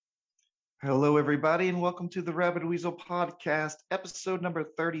Hello, everybody, and welcome to the Rabbit Weasel Podcast, episode number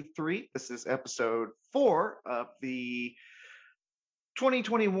 33. This is episode 4 of the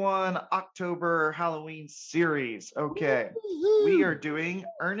 2021 October Halloween series. Okay, we are doing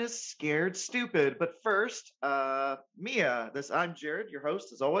Ernest Scared Stupid. But first, Mia, I'm Jared, your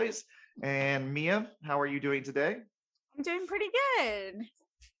host as always. And Mia, how are you doing today? I'm doing pretty good.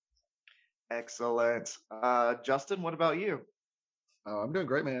 Excellent. Justin, what about you? Oh, I'm doing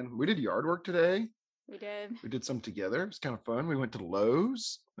great, man. We did yard work today. We did. We did some together. It was kind of fun. We went to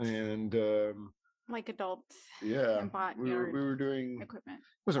Lowe's and like adults. Yeah, and bought we were doing equipment.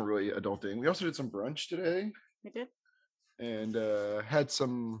 It wasn't really adulting. We also did some brunch today. We did. And had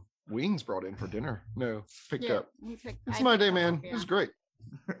some wings brought in for dinner. No, picked up. It's my day, man. It was great.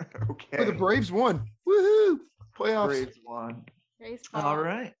 Okay. Oh, the Braves won. Woohoo! Playoffs. Braves won. Baseball. All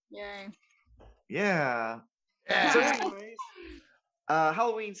right. Yay. Yeah. So anyways,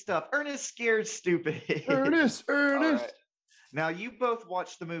 Halloween stuff. Ernest Scared Stupid. Ernest. Right. Now you both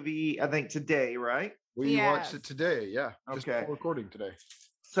watched the movie, I think today, right? We watched it today. Yeah. Just Okay. before recording today.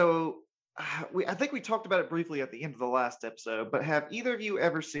 So I think we talked about it briefly at the end of the last episode. But have either of you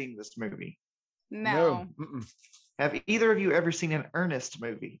ever seen this movie? No. Have either of you ever seen an Ernest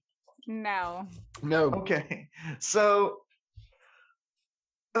movie? No. Okay. So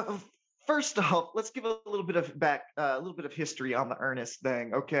first off, let's give a little bit of history on the Ernest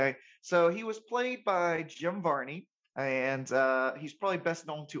thing. Okay. So he was played by Jim Varney, and he's probably best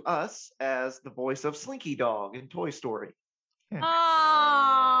known to us as the voice of Slinky Dog in Toy Story.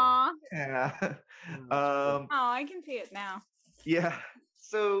 Aww. Yeah. I can see it now. Yeah.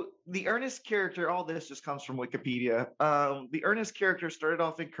 So the Ernest character, all this just comes from Wikipedia. The Ernest character started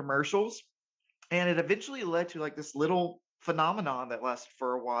off in commercials, and it eventually led to like this little phenomenon that lasted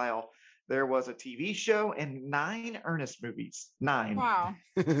for a while. There was a TV show and 9 Ernest movies. 9. Wow.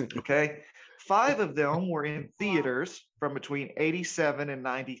 Okay. 5 of them were in theaters from between 87 and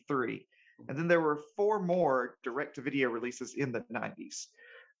 93. And then there were 4 more direct-to-video releases in the 90s.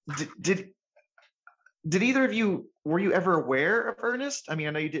 Did either of you, were you ever aware of Ernest? I mean,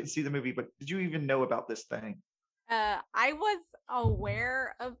 I know you didn't see the movie, but did you even know about this thing? I was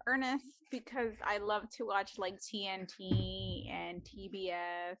aware of Ernest because I love to watch like TNT and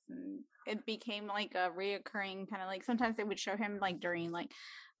TBS, and it became like a reoccurring kind of like sometimes they would show him like during like,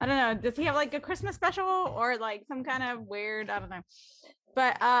 I don't know, does he have like a Christmas special or like some kind of weird, I don't know.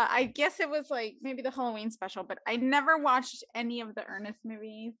 But I guess it was like maybe the Halloween special, but I never watched any of the Ernest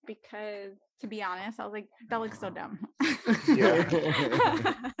movies because, to be honest, I was like, that looks so dumb. Yeah.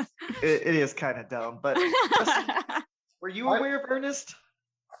 It is kind of dumb, but were you aware of Ernest?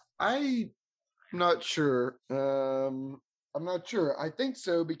 I'm not sure. I'm not sure. I think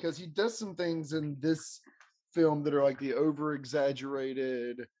so because he does some things in this film that are like the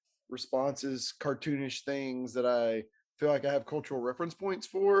over-exaggerated responses, cartoonish things that I feel like I have cultural reference points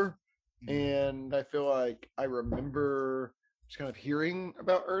for. And I feel like I remember just kind of hearing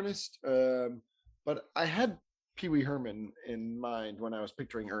about Ernest. But I had Pee Wee Herman in mind when I was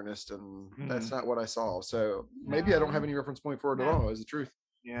picturing Ernest, and that's not what I saw. So maybe I don't have any reference point for it at all, is the truth.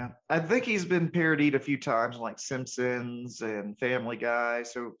 Yeah. I think he's been parodied a few times, like Simpsons and Family Guy.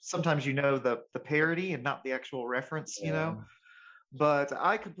 So sometimes you know the parody and not the actual reference, you know? But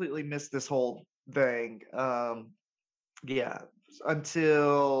I completely missed this whole thing.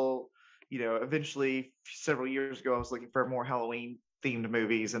 Until, eventually several years ago, I was looking for more Halloween themed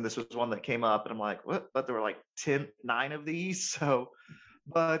movies, and this was one that came up, and I'm like, what? But there were like 9 of these. So,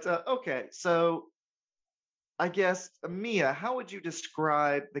 but okay. So I guess, Mia, how would you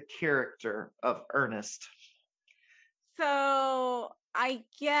describe the character of Ernest? So I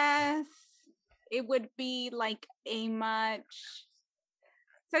guess it would be like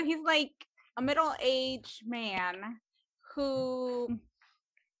so he's like a middle-aged man who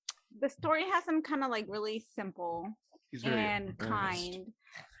the story has him kind of like really simple and kind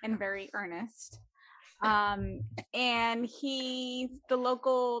and very earnest. And he's the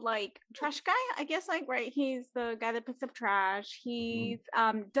local like trash guy, I guess, like, right? He's the guy that picks up trash. He's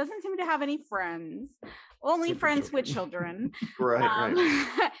doesn't seem to have any friends, only friends with children. Right.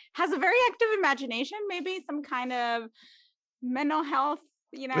 Has a very active imagination, maybe some kind of mental health,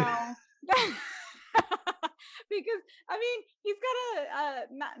 because I mean he's got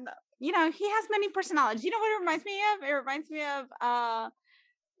he has many personalities. You know what it reminds me of? It reminds me of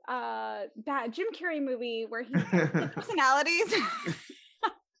that Jim Carrey movie where he has personalities.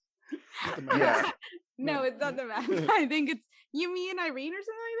 Yeah. No, it's not the mask. I think it's You, Me, and Irene or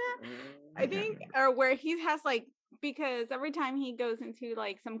something like that. I think, or where he has like because every time he goes into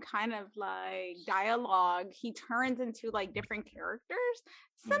like some kind of like dialogue, he turns into like different characters.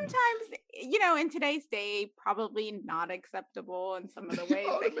 Sometimes, in today's day, probably not acceptable in some of the ways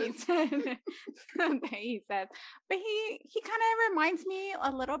that he said but he kind of reminds me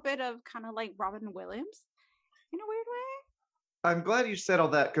a little bit of kind of like Robin Williams in a weird way. I'm glad you said all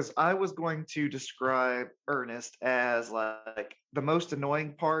that because I was going to describe Ernest as like the most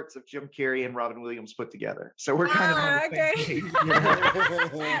annoying parts of Jim Carrey and Robin Williams put together. So we're kind of on the same page.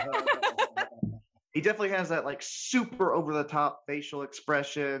 He definitely has that like super over the top facial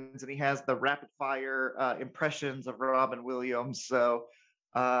expressions, and he has the rapid fire impressions of Robin Williams. So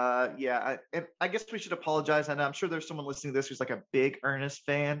and I guess we should apologize. And I'm sure there's someone listening to this who's like a big Ernest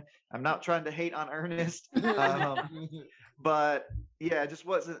fan. I'm not trying to hate on Ernest. But yeah, it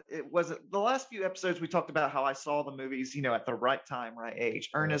wasn't the last few episodes we talked about how I saw the movies, at the right time, right age.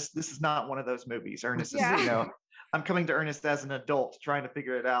 Ernest, this is not one of those movies. Ernest is, I'm coming to Ernest as an adult trying to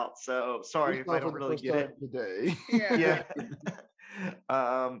figure it out. So sorry if I don't really get it today. Yeah.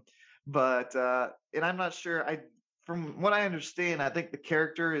 And I'm not sure. From what I understand, I think the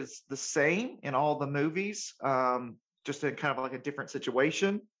character is the same in all the movies, just in kind of like a different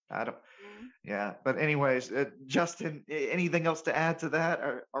situation. I don't. Yeah, but anyways, Justin, anything else to add to that?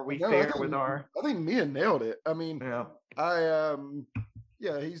 Are we fair with our? I think Mia nailed it. I mean,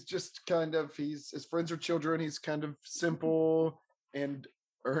 he's just kind of his friends are children. He's kind of simple and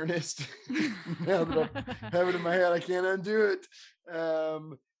earnest. Now that I have it in my head, I can't undo it.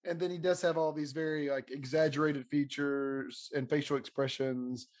 And then he does have all these very like exaggerated features and facial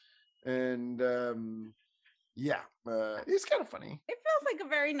expressions, and it's kind of funny. It feels like a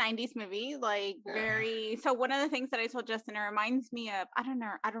very 90s movie, like very. So one of the things that I told Justin, it reminds me of, I don't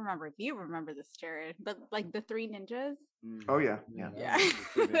don't remember if you remember this, Jared, but like the Three Ninjas. Oh yeah.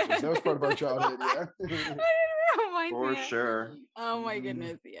 That was part of our childhood. Yeah, for sure. Oh my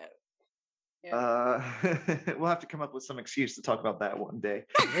goodness, yeah. We'll have to come up with some excuse to talk about that one day.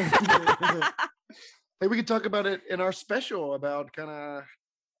 Hey, we could talk about it in our special about kind of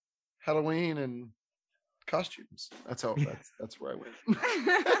Halloween and costumes. That's where I went.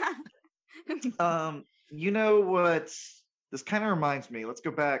 You know what? This kind of reminds me. Let's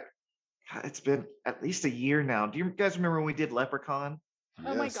go back. God, it's been at least a year now. Do you guys remember when we did Leprechaun?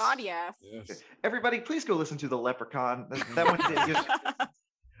 Oh my God, yes. Everybody, please go listen to the Leprechaun. That one did just.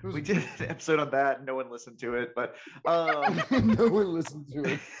 We did an episode on that. No one listened to it, but no one listened to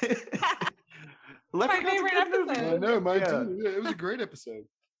it. My favorite episode. I know, mine too. It was a great episode.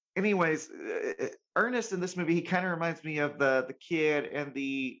 Anyways, Ernest in this movie, he kind of reminds me of the kid and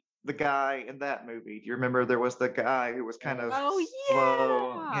the guy in that movie. Do you remember there was the guy who was kind of slow?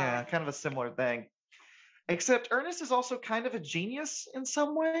 Yeah, kind of a similar thing. Except Ernest is also kind of a genius in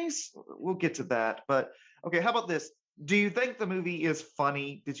some ways. We'll get to that. But okay, how about this? Do you think the movie is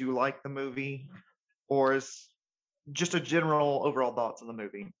funny? Did you like the movie? Or is just a general overall thoughts on the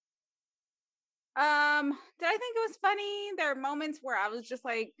movie? Did I think it was funny? There are moments where I was just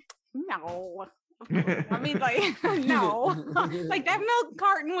like, no. I mean, like, no. Like, that milk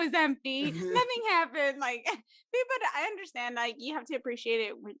carton was empty. Nothing happened. Like, but I understand, like, you have to appreciate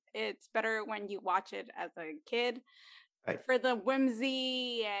it. It's better when you watch it as a kid. Right. For the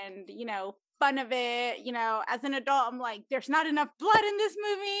whimsy and, fun of it. As an adult, I'm like, there's not enough blood in this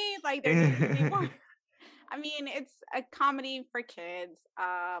movie. Like, there needs to be more. I mean, it's a comedy for kids.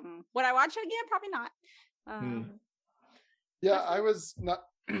 Would I watch it again? Probably not. Yeah, I was not.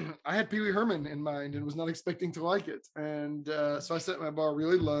 I had Pee Wee Herman in mind and was not expecting to like it, and so I set my bar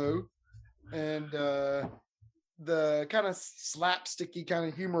really low. And the kind of slapsticky kind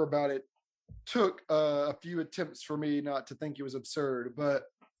of humor about it took a few attempts for me not to think it was absurd, but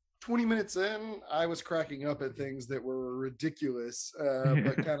 20 minutes in, I was cracking up at things that were ridiculous,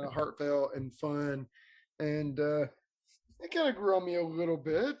 but kind of heartfelt and fun. And it kind of grew on me a little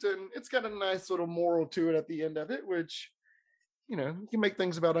bit. And it's got a nice little moral to it at the end of it, which, you can make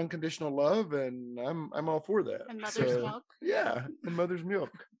things about unconditional love. And I'm all for that. And mother's milk. Yeah, and mother's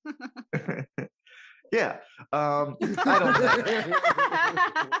milk. Yeah. I don't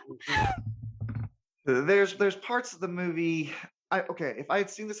know. There's parts of the movie. If I had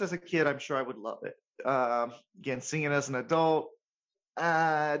seen this as a kid, I'm sure I would love it. Again, seeing it as an adult,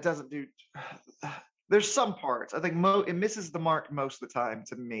 it doesn't do. There's some parts. I think it misses the mark most of the time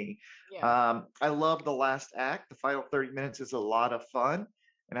to me. Yeah. I love the last act. The final 30 minutes is a lot of fun.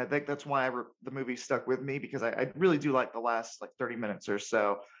 And I think that's why the movie stuck with me, because I really do like the last 30 minutes or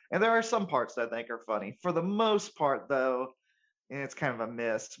so. And there are some parts that I think are funny. For the most part, though, it's kind of a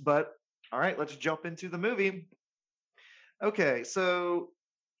miss. But all right, let's jump into the movie. Okay, so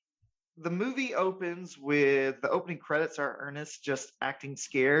the movie opens with the opening credits are Ernest just acting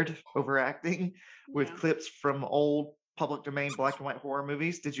scared, overacting with Yeah. clips from old public domain black and white horror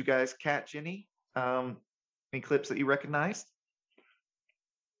movies. Did you guys catch any clips that you recognized?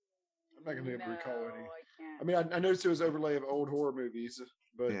 I'm not gonna be able to recall any. I can't. I mean, I noticed it was overlay of old horror movies,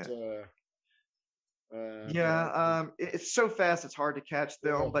 but Yeah. yeah. It's so fast it's hard to catch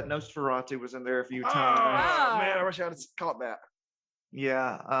them, Yeah. but Nosferatu was in there a few Oh times. man, I wish I had caught that.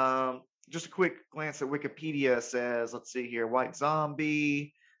 Yeah. Just a quick glance at Wikipedia says, let's see here, White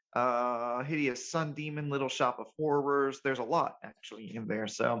Zombie, Hideous Sun Demon, Little Shop of Horrors. There's a lot actually in there.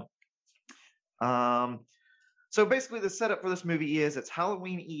 So basically the setup for this movie is it's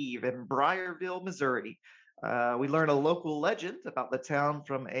Halloween Eve in Briarville, Missouri. We learn a local legend about the town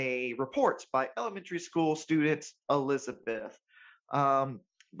from a report by elementary school student Elizabeth.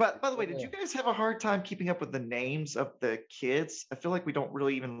 But by the way, did you guys have a hard time keeping up with the names of the kids? I feel like we don't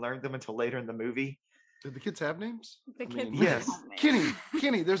really even learn them until later in the movie. Did the kids have names? The kids. yes.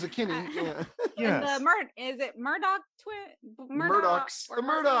 Kenny. There's a Kenny. Yeah. Yes. And is it Murdoch twin? Murdochs. or The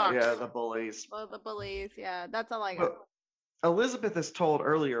Murdochs. Yeah, the bullies. Well, the bullies. Yeah, that's all I got. But Elizabeth is told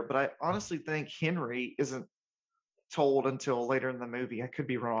earlier, but I honestly think Henry isn't told until later in the movie. I could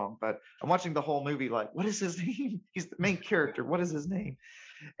be wrong, but I'm watching the whole movie like, what is his name? He's the main character. What is his name?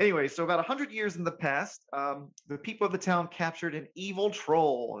 Anyway, so about 100 years in the past, the people of the town captured an evil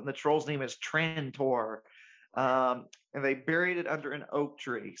troll, and the troll's name is Trantor. And they buried it under an oak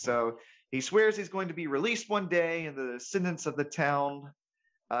tree. So he swears he's going to be released one day, and the descendants of the town,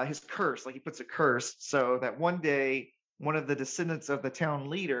 his curse, like he puts a curse, so that one day one of the descendants of the town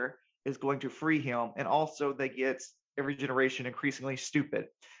leader is going to free him, and also they get every generation increasingly stupid.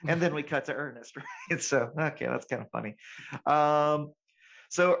 And then we cut to Ernest, right? So okay, that's kind of funny.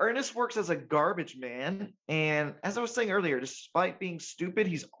 So Ernest works as a garbage man, and as I was saying earlier, despite being stupid,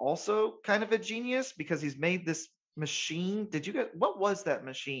 he's also kind of a genius because he's made this machine. What was that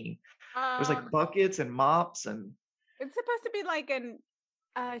machine? It was like buckets and mops, and it's supposed to be like an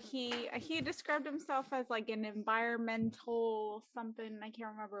he described himself as like an environmental something. I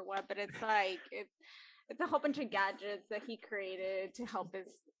can't remember what, but it's like it's a whole bunch of gadgets that he created to help his,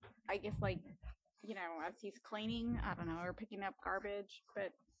 I guess, like, you know, as he's cleaning, I don't know, or picking up garbage,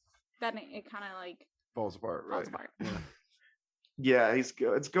 but then it kind of like falls apart, right? Yeah, he's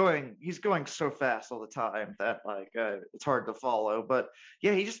going so fast all the time that like it's hard to follow. But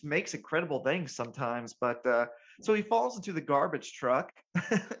yeah, he just makes incredible things sometimes. But so he falls into the garbage truck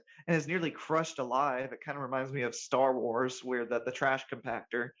and is nearly crushed alive. It kind of reminds me of Star Wars, where the trash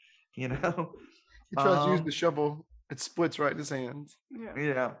compactor, you know. He tries to use the shovel, it splits right in his hands.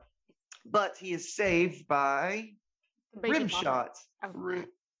 Yeah. But he is saved by Rimshot. I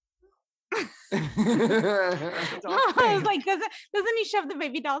was like, doesn't he shove the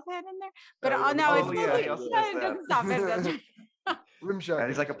baby doll's head in there? But it doesn't stop it. Rimshot. And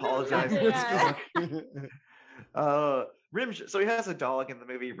he's like apologizing. Rimshot. So he has a dog in the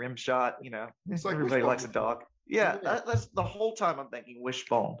movie Rimshot. You know, it's like everybody likes a dog. Yeah, that's the whole time I'm thinking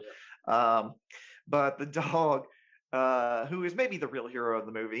Wishbone. But the dog, who is maybe the real hero of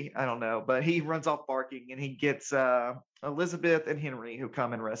the movie, I don't know, but he runs off barking and he gets Elizabeth and Henry who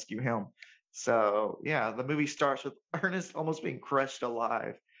come and rescue him. So yeah, the movie starts with Ernest almost being crushed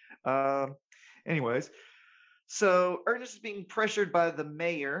alive. Anyways, so Ernest is being pressured by the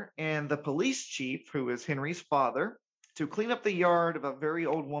mayor and the police chief, who is Henry's father, to clean up the yard of a very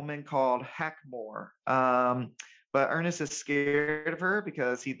old woman called Hackmore. But Ernest is scared of her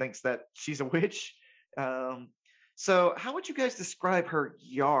because he thinks that she's a witch. So how would you guys describe her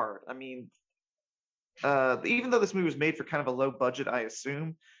yard? I mean, even though this movie was made for kind of a low budget, I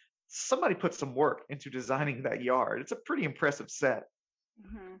assume, somebody put some work into designing that yard. It's a pretty impressive set.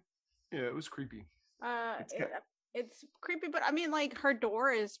 Mm-hmm. Yeah, it was creepy. It's creepy, but I mean, like, her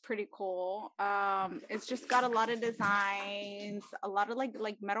door is pretty cool. It's just got a lot of designs, a lot of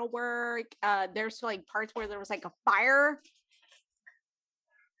like metal work. There's like parts where there was like a fire.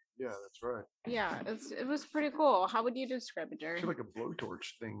 Yeah, that's right. Yeah, it was pretty cool. How would you describe it, Jerry? It's like a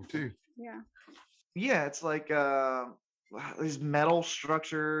blowtorch thing too. Yeah, it's like these metal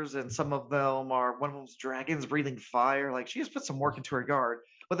structures, and some of them are, one of them's dragons breathing fire. Like, she has put some work into her yard,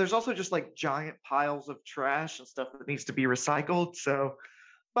 but there's also just like giant piles of trash and stuff that needs to be recycled. So,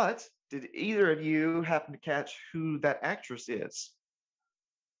 but did either of you happen to catch who that actress is?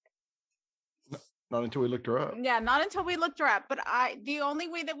 Not until we looked her up. Yeah, not until we looked her up. But the only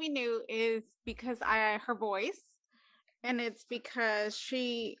way that we knew is because her voice, and it's because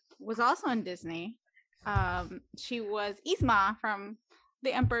she was also in Disney. She was Yzma from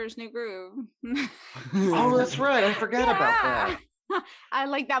The Emperor's New Groove. Oh, that's right. I forgot about that. I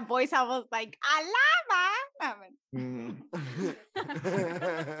like that voice. I was like, Alama. Mhm.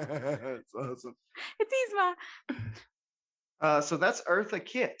 That's awesome. It's Isma. So that's Eartha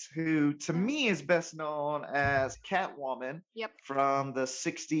Kitt, who to me is best known as Catwoman Yep. from the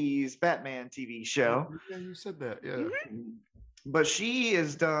 60s Batman TV show. Yeah, you said that. Yeah. But she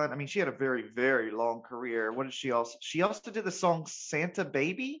has done, I mean, she had a very, very long career. What did she also? She also did the song Santa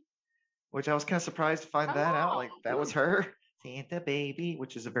Baby, which I was kind of surprised to find that out. Like that was her, Santa Baby,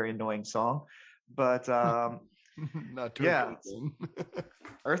 which is a very annoying song. But Not too yeah, then.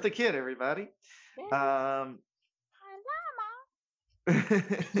 Eartha Kitt, everybody. Alama. Yeah.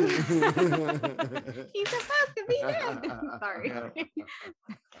 He's supposed to be dead. Sorry.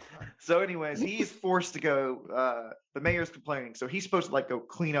 So, anyways, he's forced to go. The mayor's complaining, so he's supposed to like go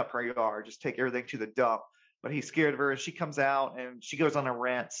clean up her yard, just take everything to the dump. But he's scared of her, and she comes out and she goes on a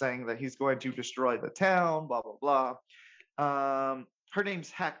rant saying that he's going to destroy the town. Blah blah blah. Her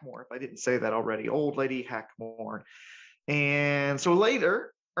name's Hackmore. If I didn't say that already, Old Lady Hackmore. And so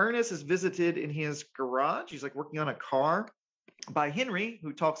later, Ernest is visited in his garage. He's like working on a car by Henry,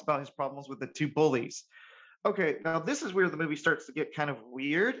 who talks about his problems with the two bullies. Okay, now this is where the movie starts to get kind of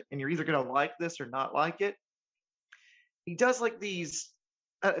weird, and you're either going to like this or not like it. He does like these.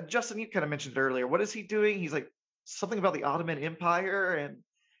 Justin, you kind of mentioned it earlier. What is he doing? He's like something about the Ottoman Empire, and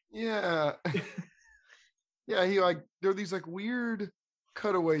Yeah. Yeah, he like there are these like weird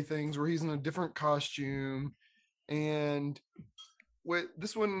cutaway things where he's in a different costume, and what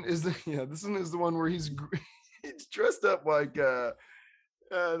this one is the one where he's he's dressed up like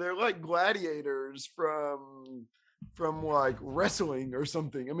they're like gladiators from like wrestling or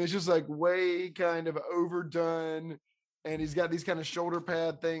something. I mean, it's just like way kind of overdone, and he's got these kind of shoulder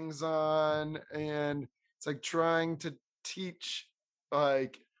pad things on, and it's like trying to teach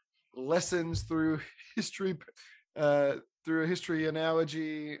like lessons through history, through a history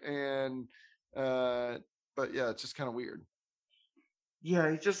analogy, and but yeah, it's just kind of weird.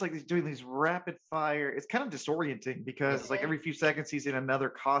 yeah, he's just like he's doing these rapid fire. It's kind of disorienting because like every few seconds he's in another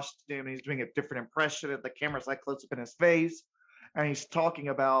costume and he's doing a different impression, and the camera's like close up in his face, and he's talking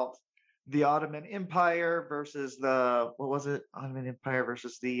about the Ottoman Empire versus the what was it? Ottoman Empire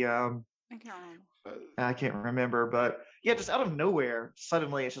versus the I can't remember. I can't remember, but yeah, just out of nowhere,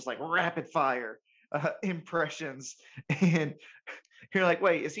 suddenly it's just like rapid fire impressions, and you're like,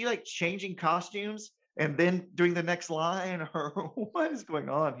 wait, is he like changing costumes and then doing the next line, or what is going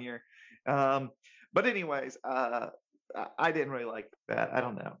on here? But anyways, I didn't really like that. I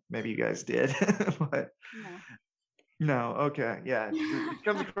don't know, maybe you guys did, but no, okay, yeah, it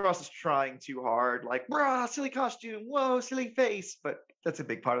comes across as trying too hard, like, brah, silly costume, whoa, silly face, but that's a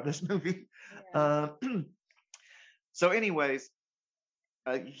big part of this movie. Yeah. So, anyways,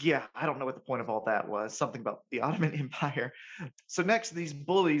 yeah, I don't know what the point of all that was. Something about the Ottoman Empire. So next, these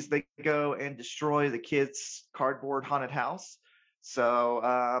bullies they go and destroy the kids' cardboard haunted house. So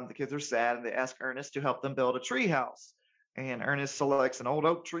the kids are sad and they ask Ernest to help them build a tree house. And Ernest selects an old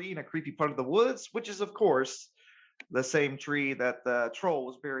oak tree in a creepy part of the woods, which is of course the same tree that the troll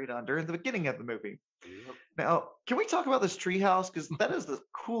was buried under in the beginning of the movie. Yep. Now, can we talk about this tree house? Because that is the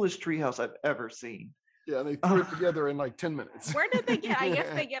coolest tree house I've ever seen. Yeah, they threw it together in like 10 minutes. Where did they get? I guess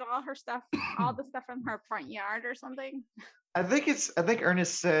they get all her stuff, all the stuff from her front yard or something. I think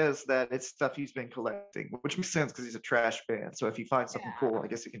Ernest says that it's stuff he's been collecting, which makes sense because he's a trash man. So if he finds something cool, I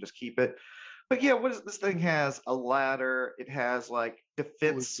guess he can just keep it. But yeah, what is this thing? Has a ladder. It has like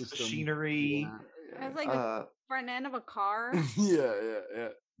defense system. machinery. It has like the front end of a car. Yeah. Yeah.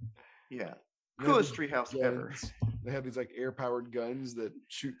 They have Coolest these treehouse ever. guns. They have these like air-powered guns that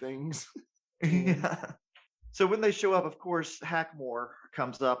shoot things. Yeah. So when they show up, of course, Hackmore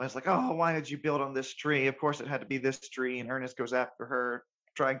comes up and it's like, oh, why did you build on this tree? Of course, it had to be this tree. And Ernest goes after her,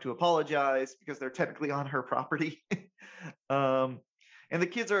 trying to apologize because they're technically on her property. And the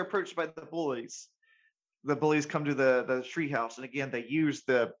kids are approached by the bullies. The bullies come to the tree house. And again, they use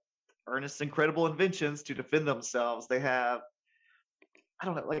the Ernest's incredible inventions to defend themselves. They have, I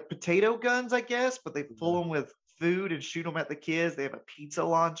don't know, like potato guns, I guess, but they fill them with food and shoot them at the kids. They have a pizza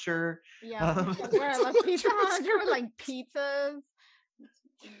launcher. Yeah, we're a pizza launcher with like pizzas.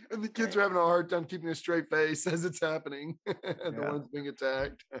 And the kids are having a hard time keeping a straight face as it's happening. The one's being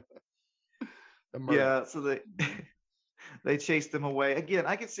attacked. Yeah, so they chase them away. Again,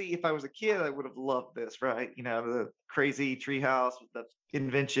 I could see if I was a kid, I would have loved this, right? You know, the crazy treehouse with the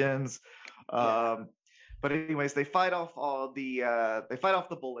inventions. But anyways, they fight off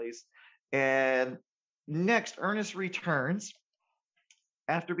the bullies, and next Ernest returns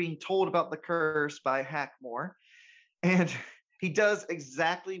after being told about the curse by Hackmore, and he does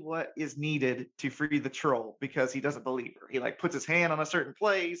exactly what is needed to free the troll because he doesn't believe her. He like puts his hand on a certain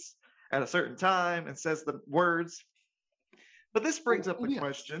place at a certain time and says the words. But this brings up the yes.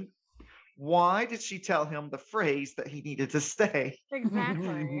 question: why did she tell him the phrase that he needed to say?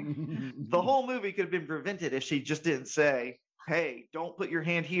 Exactly. The whole movie could have been prevented if she just didn't say, "Hey, don't put your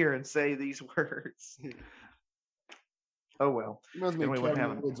hand here and say these words." Oh well. Reminds me Then of we wouldn't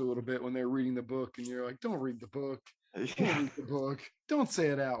Cabin in have the Woods a little bit when they're reading the book and you're like, don't read the book. Don't Yeah. read the book. Don't say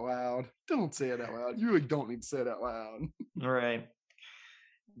it out loud. Don't say it out loud. You really don't need to say it out loud. All right.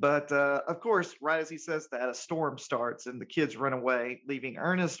 But of course, right as he says that, a storm starts and the kids run away, leaving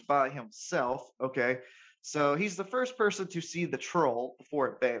Ernest by himself. Okay. So he's the first person to see the troll before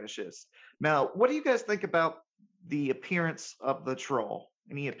it vanishes. Now, what do you guys think about the appearance of the troll?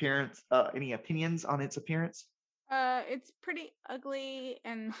 Any opinions on its appearance? It's pretty ugly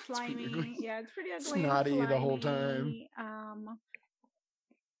and pretty slimy. ugly. Yeah, it's pretty ugly. Snotty and the whole time. slimy.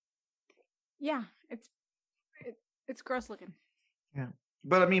 Yeah, it's gross looking. Yeah.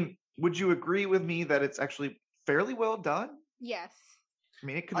 But I mean, would you agree with me that it's actually fairly well done? Yes. I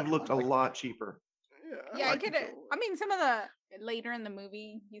mean, it could I- have looked I a like lot cheaper. Yeah, I like the could. troll. I mean, some of the later in the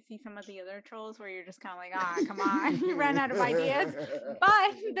movie, you see some of the other trolls where you're just kind of like, ah, come on, you ran out of ideas.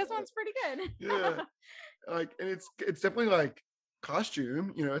 But this one's pretty good. Yeah. Like, and it's definitely like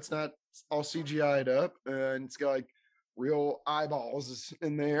costume, it's not all CGI'd up, and it's got like real eyeballs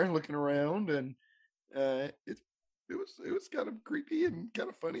in there looking around, and it was kind of creepy and kind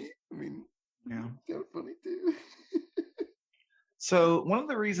of funny. I mean, Yeah. kind of funny too. So one of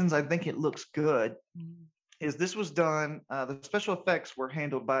the reasons I think it looks good is this was done. The special effects were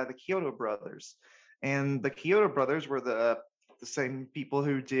handled by the Kyoto brothers, and the Kyoto brothers were the same people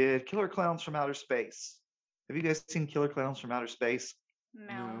who did Killer Clowns from Outer Space. Have you guys seen Killer Clowns from Outer Space?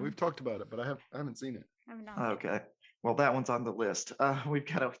 No, We've talked about it, but I haven't seen it. I've not. seen it. Okay, well that one's on the list. We've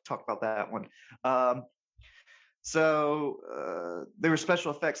got to talk about that one. So they were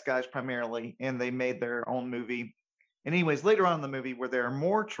special effects guys primarily, and they made their own movie. And anyways, later on in the movie, where there are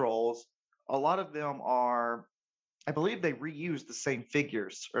more trolls, a lot of them are, I believe they reused the same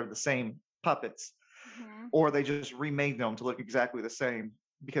figures or the same puppets, Mhm. or they just remade them to look exactly the same.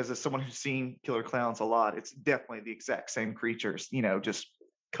 Because as someone who's seen Killer Clowns a lot, it's definitely the exact same creatures, just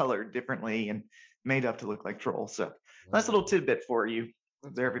colored differently and made up to look like trolls. So nice little tidbit for you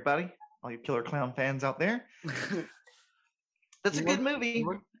there, everybody, all you Killer Clown fans out there. That's a good movie.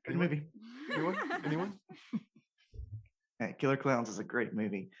 Good movie. Anyone? Hey, Killer Clowns is a great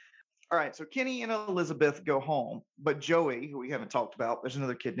movie. All right, so Kenny and Elizabeth go home, but Joey, who we haven't talked about, there's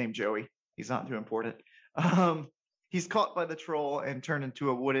another kid named Joey. He's not too important. He's caught by the troll and turned into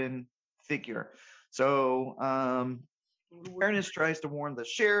a wooden figure. So Ernest tries to warn the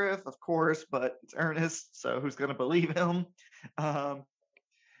sheriff, of course, but it's Ernest, so who's going to believe him?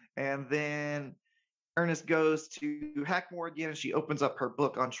 And then Ernest goes to Hackmore again, and she opens up her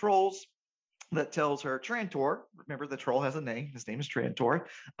book on trolls that tells her Trantor, remember the troll has a name, his name is Trantor,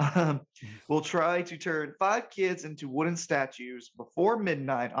 will try to turn 5 kids into wooden statues before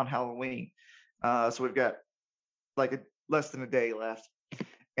midnight on Halloween. So we've got like less than a day left.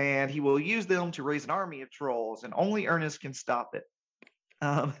 And he will use them to raise an army of trolls, and only Ernest can stop it.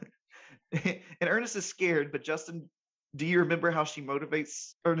 And Ernest is scared, but Justin, do you remember how she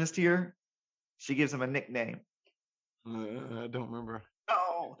motivates Ernest here? She gives him a nickname. I don't remember.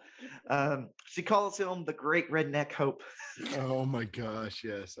 Oh, she calls him the Great Redneck Hope. Oh my gosh,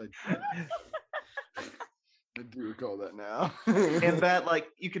 yes. I do recall that now. And that, like,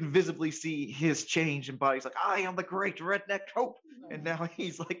 you can visibly see his change in body. He's like, I am the Great Redneck Hope. And now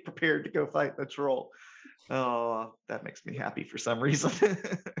he's like prepared to go fight the troll. Oh, that makes me happy for some reason.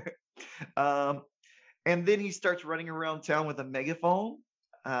 And then he starts running around town with a megaphone,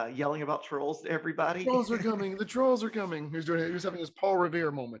 yelling about trolls to everybody. Trolls are coming. The trolls are coming. He was having his Paul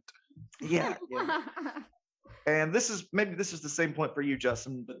Revere moment. Yeah. And this is the same point for you,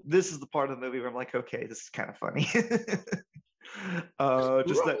 Justin, but this is the part of the movie where I'm like, okay, this is kind of funny. Just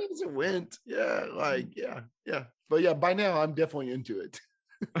that. It went. Yeah, yeah. But yeah, by now I'm definitely into it.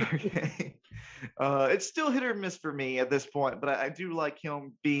 Okay. It's still hit or miss for me at this point, but I do like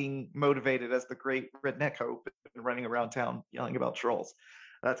him being motivated as the Great Redneck Hope and running around town yelling about trolls.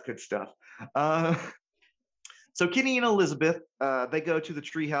 That's good stuff. So Kenny and Elizabeth, they go to the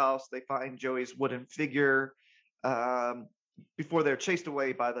treehouse. They find Joey's wooden figure before they're chased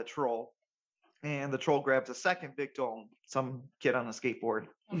away by the troll. And the troll grabs a second victim, some kid on a skateboard.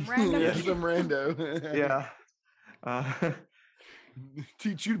 Yeah, some rando. Yeah.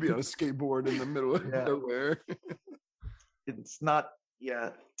 Teach you to be on a skateboard in the middle of nowhere. It's not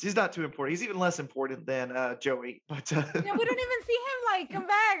Yeah, he's not too important. He's even less important than Joey. But Yeah, we don't even see him like come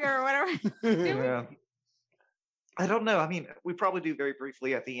back or whatever. yeah, I don't know. I mean, we probably do very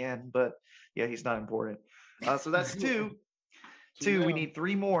briefly at the end, but yeah, he's not important. So that's two. Two. We down. need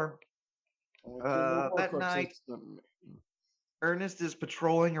three more. Only three more That Horcruxes. night, Ernest is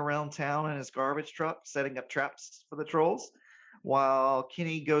patrolling around town in his garbage truck, setting up traps for the trolls, while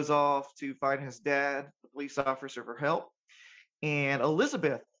Kenny goes off to find his dad, the police officer, for help. And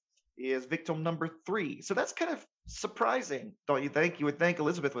Elizabeth is victim number 3. So that's kind of surprising, don't you think? You would think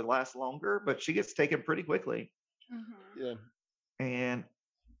Elizabeth would last longer, but she gets taken pretty quickly. Mm-hmm. Yeah. And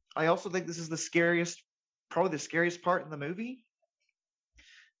I also think this is probably the scariest part in the movie,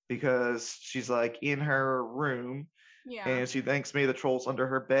 because she's like in her room Yeah. and she thinks maybe the troll's under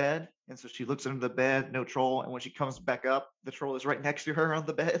her bed. And so she looks under the bed, no troll. And when she comes back up, the troll is right next to her on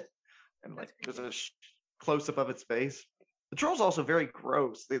the bed. And like there's a close up of its face. The troll's also very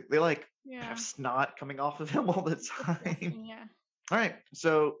gross. They like have snot coming off of him all the time. Yeah. All right.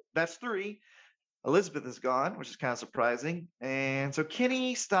 So that's 3. Elizabeth is gone, which is kind of surprising. And so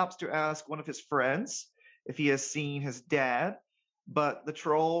Kenny stops to ask one of his friends if he has seen his dad, but the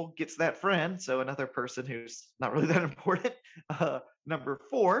troll gets that friend, so another person who's not really that important, number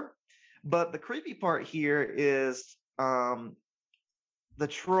 4. But the creepy part here is the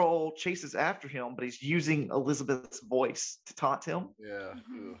troll chases after him, but he's using Elizabeth's voice to taunt him. Yeah.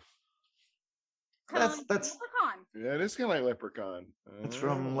 Mhm. That's Leprechaun. Yeah, it is kind of like Leprechaun. It's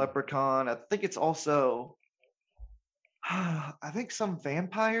from Leprechaun. I think it's also I think some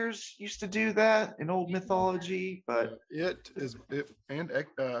vampires used to do that in old mythology, but I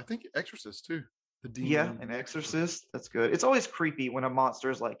think Exorcist too. The demon. yeah, an Exorcist. That's good. It's always creepy when a monster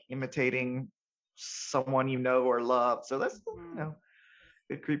is like imitating someone you know or love. So that's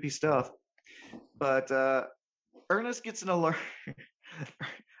good creepy stuff. But Ernest gets an alert.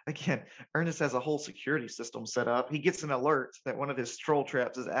 Again, Ernest has a whole security system set up. He gets an alert that one of his troll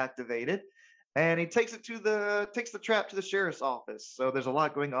traps is activated, and he takes the trap to the sheriff's office. So there's a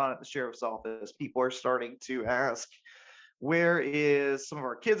lot going on at the sheriff's office. People are starting to ask, where is some of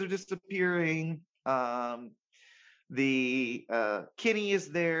our kids are disappearing? The Kenny is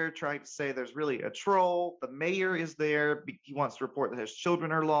there trying to say there's really a troll. The mayor is there. He wants to report that his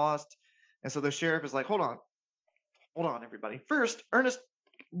children are lost. And so the sheriff is like, hold on, everybody. First, Ernest,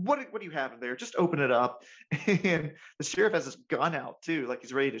 what do you have in there? Just open it up. And the sheriff has his gun out too, like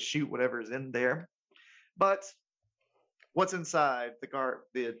he's ready to shoot whatever is in there. But what's inside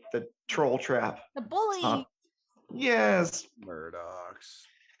the troll trap? The bully. Yes, Murdochs.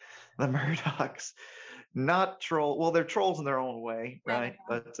 The Murdochs. Not troll. Well, they're trolls in their own way, right?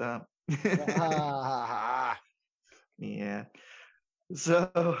 But yeah.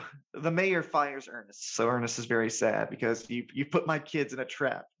 So the mayor fires Ernest. So Ernest is very sad because you put my kids in a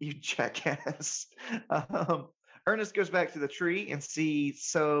trap, you jackass. Ernest goes back to the tree and sees.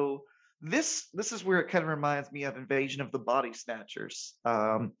 So this is where it kind of reminds me of Invasion of the Body Snatchers.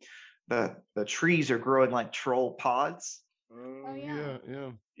 The trees are growing like troll pods. Oh,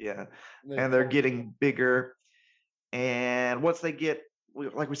 Yeah. And they're getting bigger. And once they get,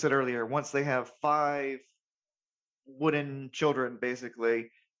 like we said earlier, once they have 5 wooden children,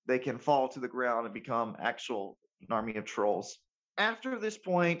 basically, they can fall to the ground and become an army of trolls. After this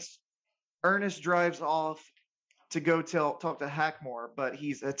point, Ernest drives off to go talk to Hackmore, but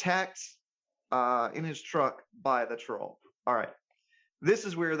he's attacked in his truck by the troll. All right. This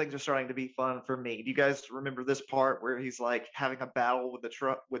is where things are starting to be fun for me. Do you guys remember this part where he's like having a battle with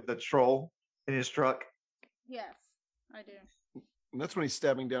the troll in his truck? Yes, I do. And that's when he's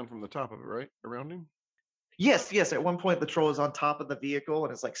stabbing down from the top of it, right? Around him? Yes. At one point, the troll is on top of the vehicle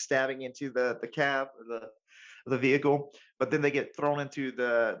and it's like stabbing into the cab or the vehicle. But then they get thrown into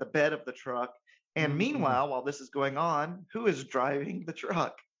the bed of the truck. And meanwhile, while this is going on, who is driving the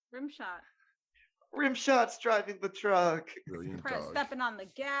truck? Rimshot. Rimshot's driving the truck. Brilliant Stepping on the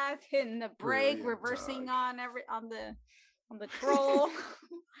gas, hitting the brake, reversing on the troll.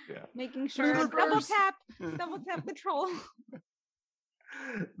 Yeah. Making sure double tap the troll.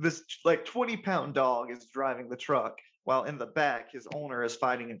 This like 20-pound dog is driving the truck while in the back his owner is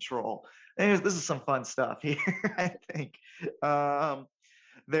fighting a troll. And this is some fun stuff here, I think.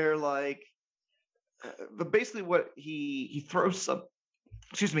 They're like, but basically what he throws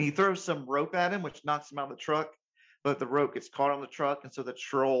some rope at him, which knocks him out of the truck, but the rope gets caught on the truck, and so the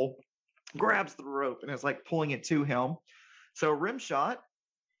troll grabs the rope and is like pulling it to him. So Rimshot,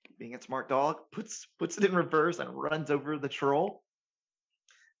 being a smart dog, puts it in reverse and runs over the troll.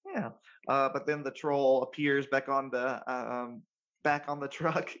 Yeah, but then the troll appears back on the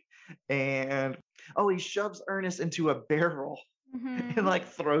truck, and he shoves Ernest into a barrel. and Mhm. like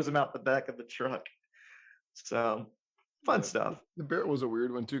throws him out the back of the truck. So fun Yeah. stuff. The barrel was a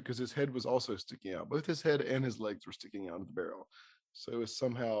weird one too because his head was also sticking out. Both his head and his legs were sticking out of the barrel, so it was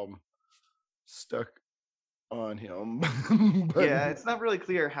somehow stuck on him. But Yeah, it's not really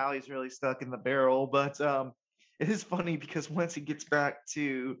clear how he's really stuck in the barrel, but it is funny because once he gets back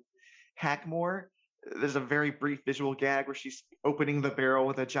to Hackmore, there's a very brief visual gag where she's opening the barrel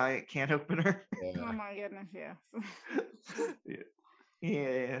with a giant can opener. Oh yeah, my goodness, yes.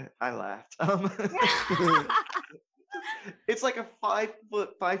 Yeah, I laughed. It's like a 5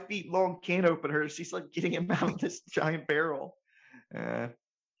 foot, 5 feet long can opener. She's like getting him out of this giant barrel. Uh,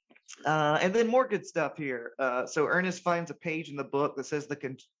 and then more good stuff here. So Ernest finds a page in the book that says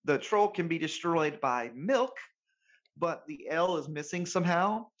the troll can be destroyed by milk, but the L is missing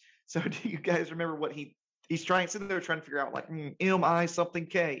somehow. So do you guys remember what he's sitting there trying to figure out like M-I something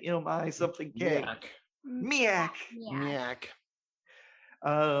K, M-I something K. Miak. Yeah.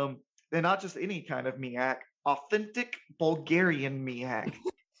 Nyak. And not just any kind of Miak, authentic Bulgarian Miak,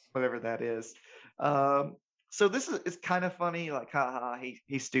 whatever that is. So this is it's kind of funny, like haha,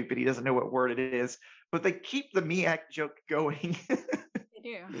 he's stupid, he doesn't know what word it is, but they keep the Miak joke going. They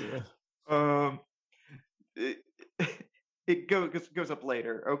do. Yeah. it, it goes up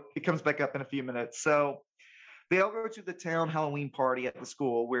later. Oh, it comes back up in a few minutes. So they all go to the town Halloween party at the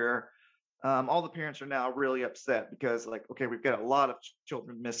school where all the parents are now really upset because, like, okay, we've got a lot of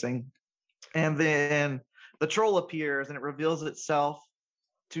children missing. And then the troll appears and it reveals itself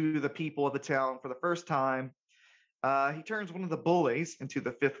to the people of the town for the first time. He turns one of the bullies into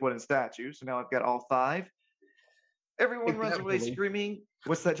the fifth wooden statue. So now I've got all five. Everyone Take runs that, away bully. screaming.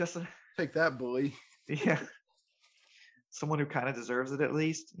 What's that, Justin? Take that, bully. Yeah. Someone who kind of deserves it at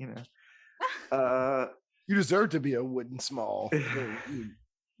least, you know. You deserve to be a wooden small. You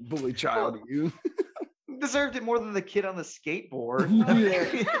bully child, you. Deserved it more than the kid on the skateboard.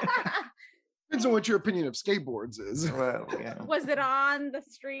 Yeah. Depends on what your opinion of skateboards is. Well, yeah. Was it on the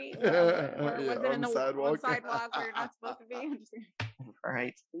street? Or was Yeah, it on in the the sidewalk. sidewalk where you're not supposed to be? I'm just kidding.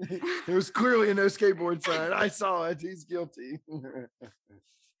 Right. There was clearly a no skateboard sign. I saw it. He's guilty. Oh my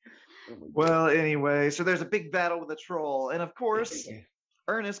Well, anyway, so there's a big battle with the troll, and of course,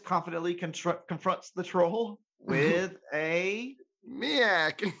 Ernest confidently confronts the troll with a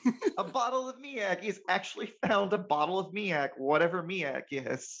Miak. bottle of Miak. He's actually found a bottle of Miak, whatever Miak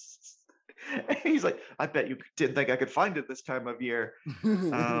is. And he's like, I bet you didn't think I could find it this time of year.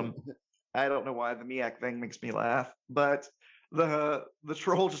 I don't know why the Miak thing makes me laugh, but the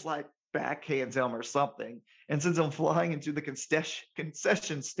troll just like backhands him or something and sends him flying into the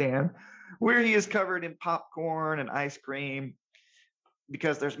concession stand where he is covered in popcorn and ice cream.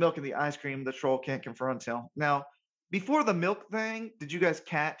 Because there's milk in the ice cream, the troll can't confront him. Now, before the milk thing, did you guys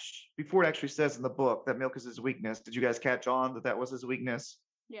catch, before it actually says in the book that milk is his weakness, did you guys catch on that that was his weakness?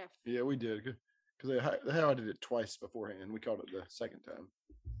 Yes. Yeah, we did. Because they highlighted it twice beforehand. We caught it the second time.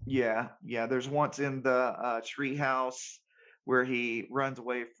 Yeah, there's once in the tree house where he runs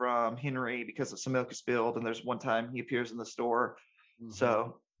away from Henry because of some milk is spilled, and there's one time he appears in the store. Mhm.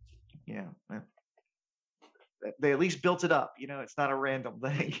 So, yeah, they at least built it up. You know, it's not a random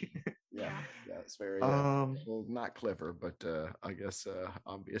thing. Yeah, it's very well, not clever, but I guess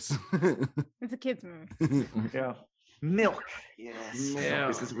obvious. It's a kid's movie. Yeah, milk. Yes,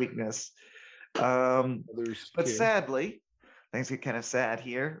 milk is his weakness. But sadly, things get kind of sad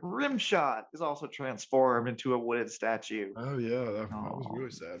here. Rimshot is also transformed into a wooden statue. Oh yeah, that was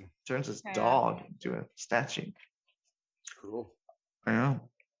really sad. Turns his Yeah. dog into a statue. Cool. Yeah.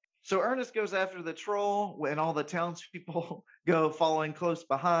 So Ernest goes after the troll when all the townspeople go following close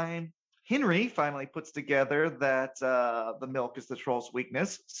behind. Henry finally puts together that the milk is the troll's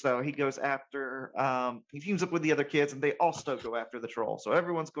weakness. So he goes after, he teams up with the other kids and they also go after the troll. So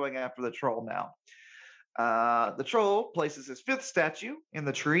everyone's going after the troll now. The troll places his fifth statue in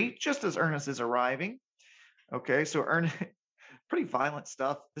the tree just as Ernest is arriving. Okay, so Ernest, pretty violent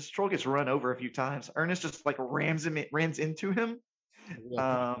stuff. This troll gets run over a few times. Ernest just like rams into him.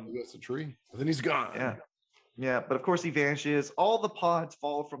 That's a tree. And then he's gone. Yeah, but of course he vanishes. All the pods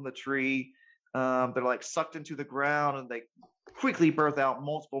fall from the tree. They're like sucked into the ground, and they quickly birth out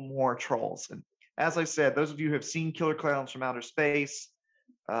multiple more trolls. And as I said, those of you who have seen Killer Clowns from Outer Space,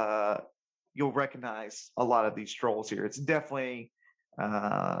 you'll recognize a lot of these trolls here. It's definitely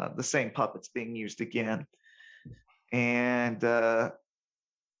the same puppets being used again. And the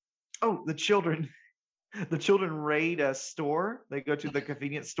children. The children raid a store. They go to the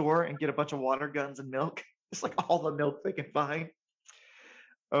convenience store and get a bunch of water guns and milk. It's like all the milk they can find.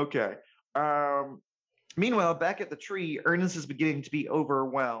 Okay. Meanwhile, back at the tree, Ernest is beginning to be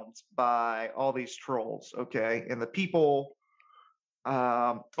overwhelmed by all these trolls. Okay. And the people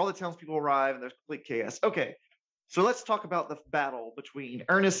All the townspeople arrive, and there's complete chaos. Okay, so let's talk about the battle between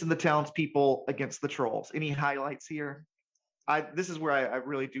Ernest and the townspeople against the trolls. Any highlights here? This is where I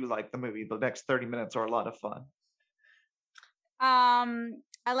really do like the movie. The next 30 minutes are a lot of fun.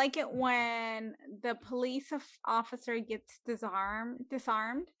 I like it when the police officer gets disarmed,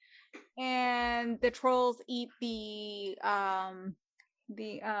 and the trolls eat the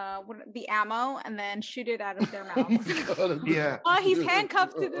ammo and then shoot it out of their mouths. Yeah. Oh, he's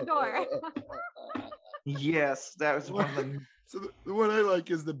handcuffed to the door. Yes, that was one of them. So the one I like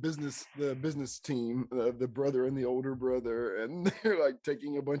is the business team, the brother and the older brother, and they're like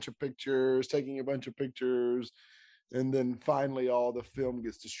taking a bunch of pictures, and then finally all the film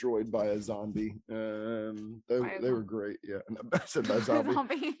gets destroyed by a zombie. They were great. Yeah, I said by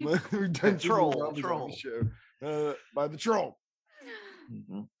zombie. We've done troll show by the troll.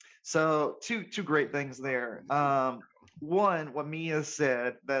 Mm-hmm. So two great things there. One, what Mia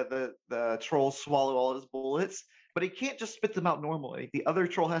said, that the trolls swallow all his bullets, but he can't just spit them out normally. The other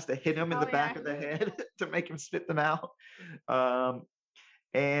troll has to hit him in the back of the head to make him spit them out.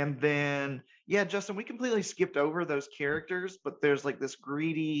 And then, yeah, Justin, we completely skipped over those characters, but there's like this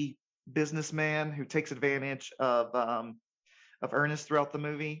greedy businessman who takes advantage of Ernest throughout the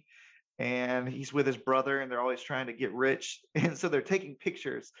movie. And he's with his brother, and they're always trying to get rich. And so they're taking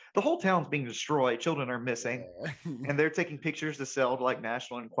pictures. The whole town's being destroyed. Children are missing. And they're taking pictures to sell to like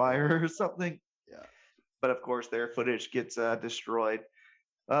National Enquirer or something. Yeah. But of course, their footage gets destroyed.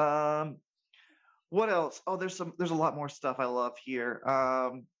 What else? Oh, there's a lot more stuff I love here.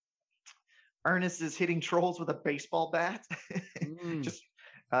 Ernest is hitting trolls with a baseball bat. Just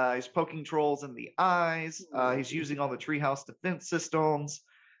he's poking trolls in the eyes. He's using all the treehouse defense systems.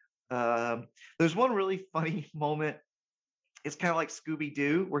 There's one really funny moment. It's kind of like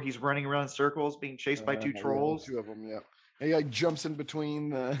Scooby-Doo, where he's running around in circles being chased by two trolls. Two of them, yeah. And he like jumps in between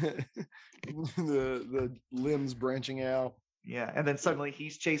the limbs branching out. Yeah, and then suddenly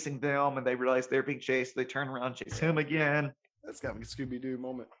he's chasing them, and they realize they're being chased. They turn around, chase him again. That's kind of a Scooby-Doo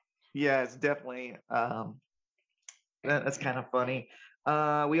moment. Yeah, it's definitely that's kind of funny. We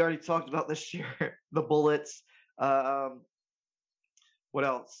already talked about the bullets. What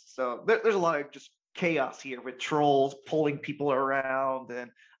else? So there's a lot of just chaos here with trolls pulling people around,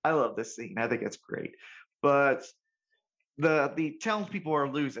 and I love this scene. I think it's great. But the townspeople are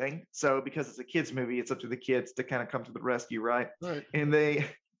losing, so because it's a kids movie, it's up to the kids to kind of come to the rescue, right? Right. And they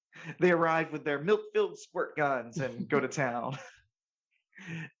arrive with their milk-filled squirt guns and go to town.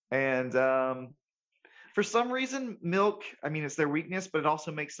 And for some reason, milk, I mean, it's their weakness, but it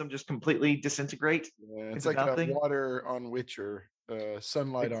also makes them just completely disintegrate. Yeah, it's like water on Witcher,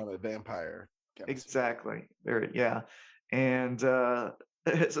 sunlight on a vampire. Exactly. Yeah. And so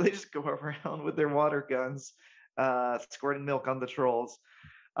they just go around with their water guns, squirting milk on the trolls.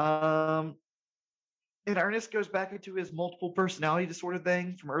 And Ernest goes back into his multiple personality disorder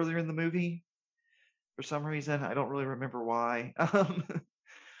thing from earlier in the movie. For some reason, I don't really remember why.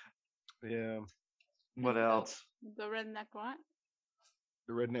 Yeah. What else? The redneck what?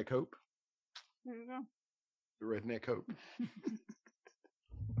 The redneck hope. There you go. The redneck hope.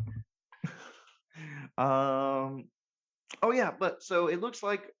 Oh yeah, but so it looks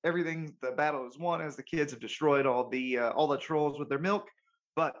like the battle is won as the kids have destroyed all the trolls with their milk,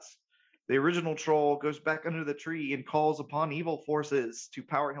 but the original troll goes back under the tree and calls upon evil forces to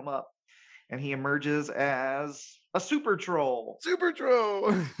power him up, and he emerges as a super troll. Super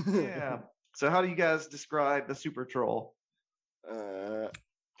troll. Yeah. So how do you guys describe the super troll?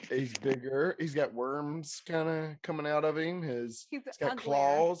 He's bigger. He's got worms kind of coming out of him. He's got uglier.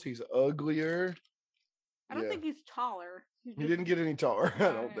 claws. He's uglier. I don't think he's taller. He didn't get any taller, I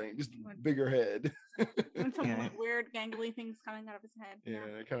don't think. Just bigger head. And some weird gangly things coming out of his head.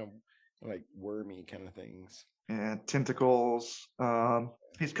 Yeah, kind of like wormy kind of things. Yeah, tentacles.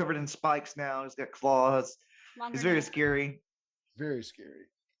 He's covered in spikes now. He's got claws. He's very scary. Very scary.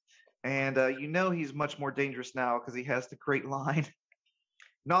 And he's much more dangerous now because he has the great line,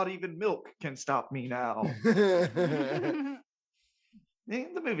 "Not even milk can stop me now." The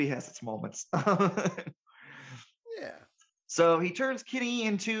movie has its moments. Yeah. So he turns Kitty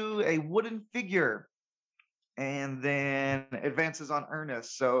into a wooden figure and then advances on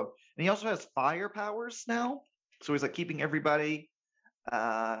Ernest. And he also has fire powers now. So he's like keeping everybody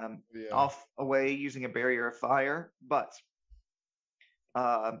away using a barrier of fire. But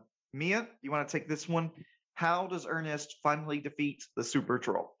Mia, you want to take this one? How does Ernest finally defeat the super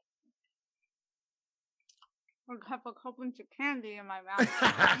troll? I have a whole bunch of candy in my mouth.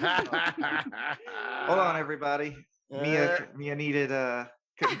 Hold on, everybody. Mia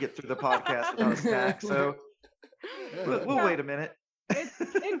couldn't get through the podcast without a snack, so we'll wait a minute.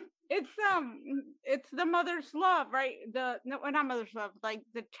 It's the mother's love, right? Not mother's love, like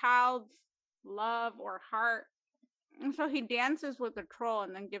the child's love or heart. And so he dances with the troll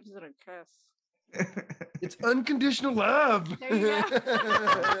and then gives it a kiss. It's unconditional love. There you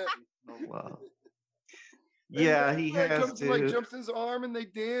go. Oh, wow. Yeah, he has comes and like to. jumps in his arm and they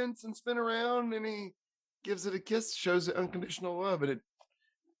dance and spin around and he gives it a kiss, shows it unconditional love, and it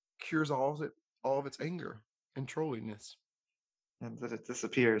cures all of its anger and trolliness. And then it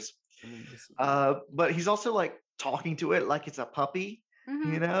disappears. And then disappears. But he's also like talking to it like it's a puppy,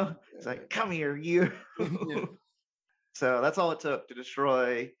 Mhm. you know? It's like, come here, you. Yeah. So that's all it took to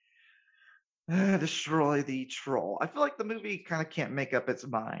destroy the troll. I feel like the movie kind of can't make up its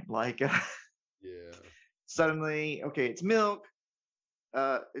mind. Like Yeah. suddenly, okay, it's Milk.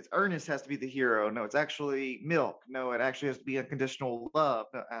 It's Ernest has to be the hero. No, it's actually Milk. No, it actually has to be unconditional love.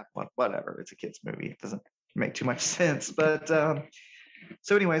 No, whatever. It's a kids movie. It doesn't make too much sense. But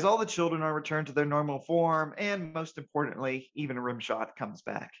so, anyways, all the children are returned to their normal form, and most importantly, even Rimshot comes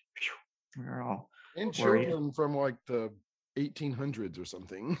back. Phew, we're all And worried. children from like the 1800s or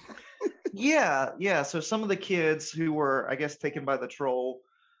something. Yeah. So some of the kids who were, I guess, taken by the troll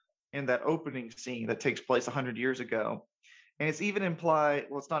in that opening scene that takes place 100 years ago. And it's even implied,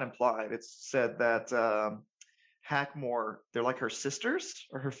 well, it's not implied, it's said that Hackmore, they're like her sisters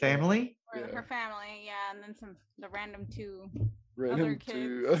or her family. Or Yeah. her family, yeah, and then the random two. Random Other to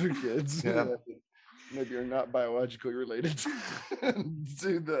kids. other kids. Yeah. that maybe are not biologically related to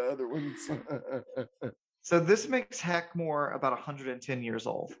the other ones. So this makes Hackmore about 110 years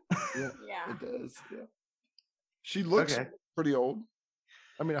old. Yeah, Yeah. it does. Yeah. She looks Okay. pretty old.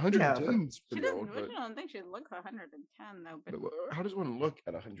 I mean, Yeah, 110 is She pretty doesn't. old, I but, don't think she looks 110 though, but how does one look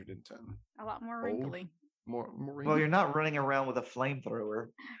at 110? a lot more Old? wrinkly. More Well, you're not running around with a flamethrower.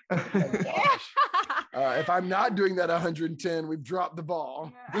 Yeah. If I'm not doing that 110, we've dropped the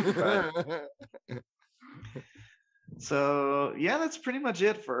ball. So yeah, that's pretty much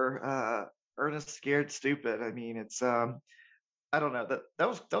it for Ernest Scared Stupid. I mean, it's I don't know, that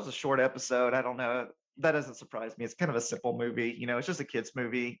was a short episode. I don't know. That doesn't surprise me. It's kind of a simple movie, you know, it's just a kids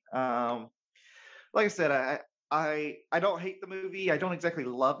movie. Like I said, I don't hate the movie. I don't exactly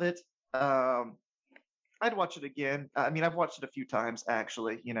love it. I'd watch it again. I mean, I've watched it a few times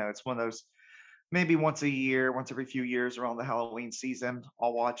actually. You know, it's one of those maybe once a year, once every few years around the Halloween season,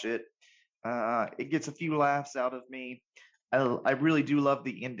 I'll watch it. It gets a few laughs out of me. I really do love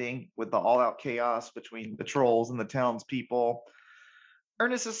the ending with the all-out chaos between the trolls and the townspeople.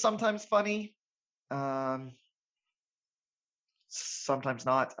 Ernest is sometimes funny, sometimes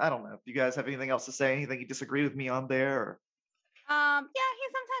not. I don't know. Do you guys have anything else to say? Anything you disagree with me on there? Or? Yeah,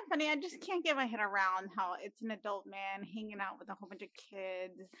 he's sometimes funny. I just can't get my head around how it's an adult man hanging out with a whole bunch of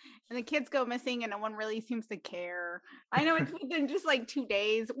kids, and the kids go missing, and no one really seems to care. I know it's within just like 2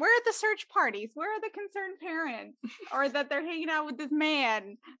 days. Where are the search parties? Where are the concerned parents? Or that they're hanging out with this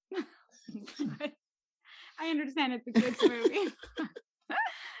man? I understand it's a kids movie.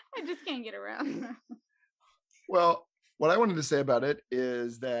 I just can't get around. Well, what I wanted to say about it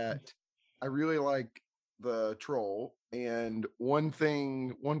is that I really like the troll. And one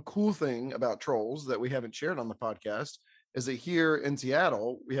cool thing about trolls that we haven't shared on the podcast is that here in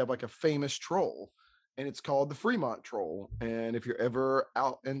Seattle, we have like a famous troll, and it's called the Fremont Troll. And if you're ever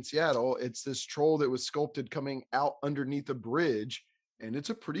out in Seattle, it's this troll that was sculpted coming out underneath a bridge, and it's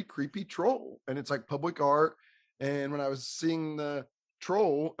a pretty creepy troll, and it's like public art. And when I was seeing the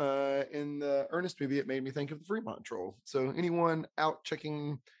troll in the Ernest movie, it made me think of the Fremont Troll. So anyone out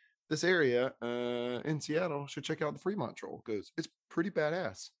checking this area in Seattle should check out the Fremont Troll because it's pretty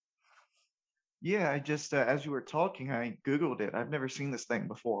badass. Yeah, I just as you were talking, I Googled it. I've never seen this thing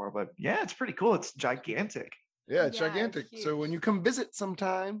before, but yeah, it's pretty cool. It's gigantic. Yeah, it's Yeah, it's gigantic. So when huge. you come visit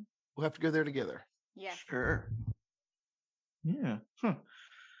sometime, we'll have to go there together. Yeah. Sure. Yeah. Huh.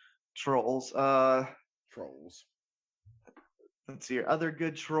 Trolls. Trolls. Let's see your other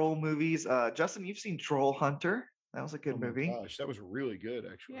good troll movies. Justin, you've seen Troll Hunter. That was a good Oh my movie. gosh, that was really good,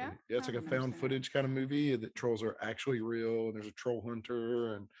 actually. Yeah? Yeah, it's I like a haven't never found seen it. footage kind of movie that trolls are actually real, and there's a troll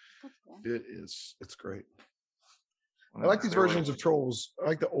hunter, and That's cool. it's great. I Well, like these there were- versions of trolls. I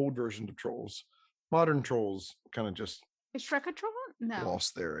like the old versions of trolls. Modern trolls kind of just Is Shrek a troll? No.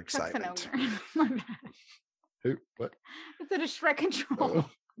 lost their Shrek's an excitement. ogre. My bad. Who? What? I said a Shrek a troll.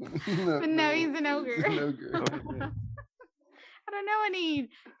 No, But now he's an ogre. He's an ogre. I don't know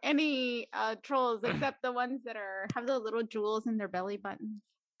any trolls except the ones that have the little jewels in their belly buttons.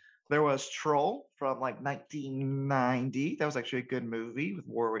 There was Troll from like 1990. That was actually a good movie with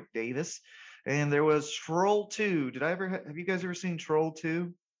Warwick Davis. And there was Troll 2. Have you guys ever seen Troll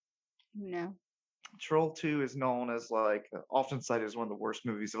 2? No. Troll 2 is known as like often cited as one of the worst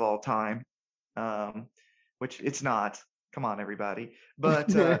movies of all time, which it's not. Come on, everybody. But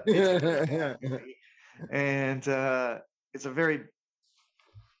it's a bad movie, and it's a very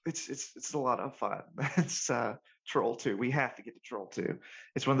it's a lot of fun. It's Troll 2. We have to get to Troll 2.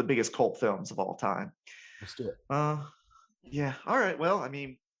 It's one of the biggest cult films of all time. Let's do it. Yeah. All right. Well, I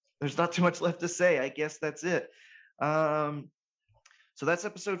mean, there's not too much left to say. I guess that's it. So that's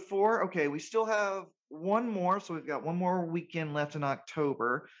episode 4. Okay, we still have one more. So we've got one more weekend left in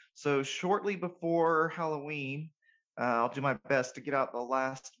October. So shortly before Halloween, I'll do my best to get out the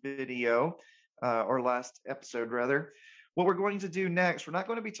last video, or last episode rather. What we're going to do next, we're not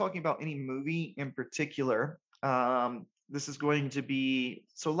going to be talking about any movie in particular. This is going to be,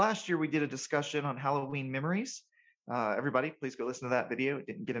 so last year we did a discussion on Halloween memories. Everybody, please go listen to that video. It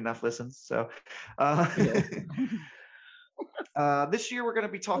didn't get enough listens. So this year we're going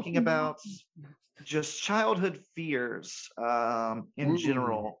to be talking about just childhood fears in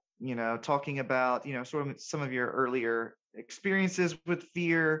general. You know, talking about, you know, sort of some of your earlier experiences with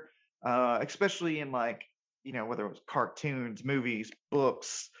fear, especially in like, you know, whether it was cartoons, movies,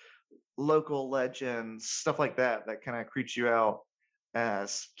 books, local legends, stuff like that, that kind of creeps you out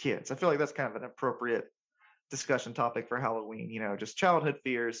as kids. I feel like that's kind of an appropriate discussion topic for Halloween, you know, just childhood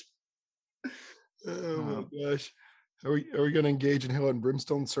fears. Oh my gosh. Are we going to engage in hell and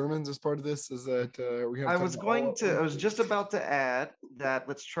brimstone sermons as part of this? Is that I was just about to add that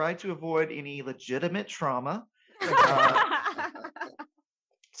let's try to avoid any legitimate trauma.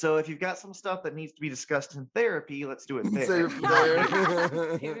 So if you've got some stuff that needs to be discussed in therapy, let's do it there.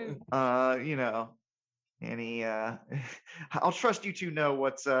 You know, any I'll trust you to know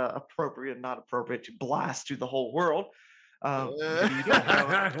what's appropriate and not appropriate to blast to the whole world. You don't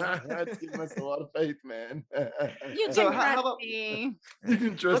know. That's giving us a lot of faith, man. You can So trust how about me. You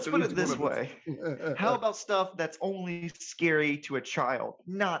can trust let's put each it this one of us. way. How about stuff that's only scary to a child,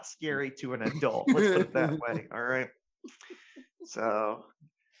 not scary to an adult? Let's put it that way. All right. So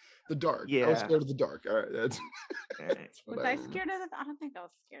The dark. I was yeah. scared of the dark. All right. That's Was I scared of the? I don't think I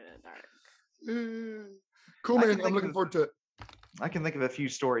was scared of the dark. Cool, I can man. think I'm looking of- forward to it. I can think of a few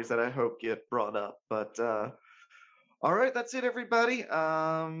stories that I hope get brought up, but all right, that's it, everybody.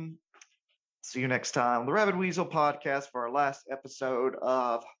 See you next time. The Rabid Weasel podcast for our last episode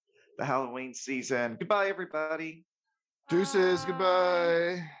of the Halloween season. Goodbye, everybody. Deuces. Bye.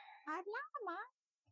 Goodbye.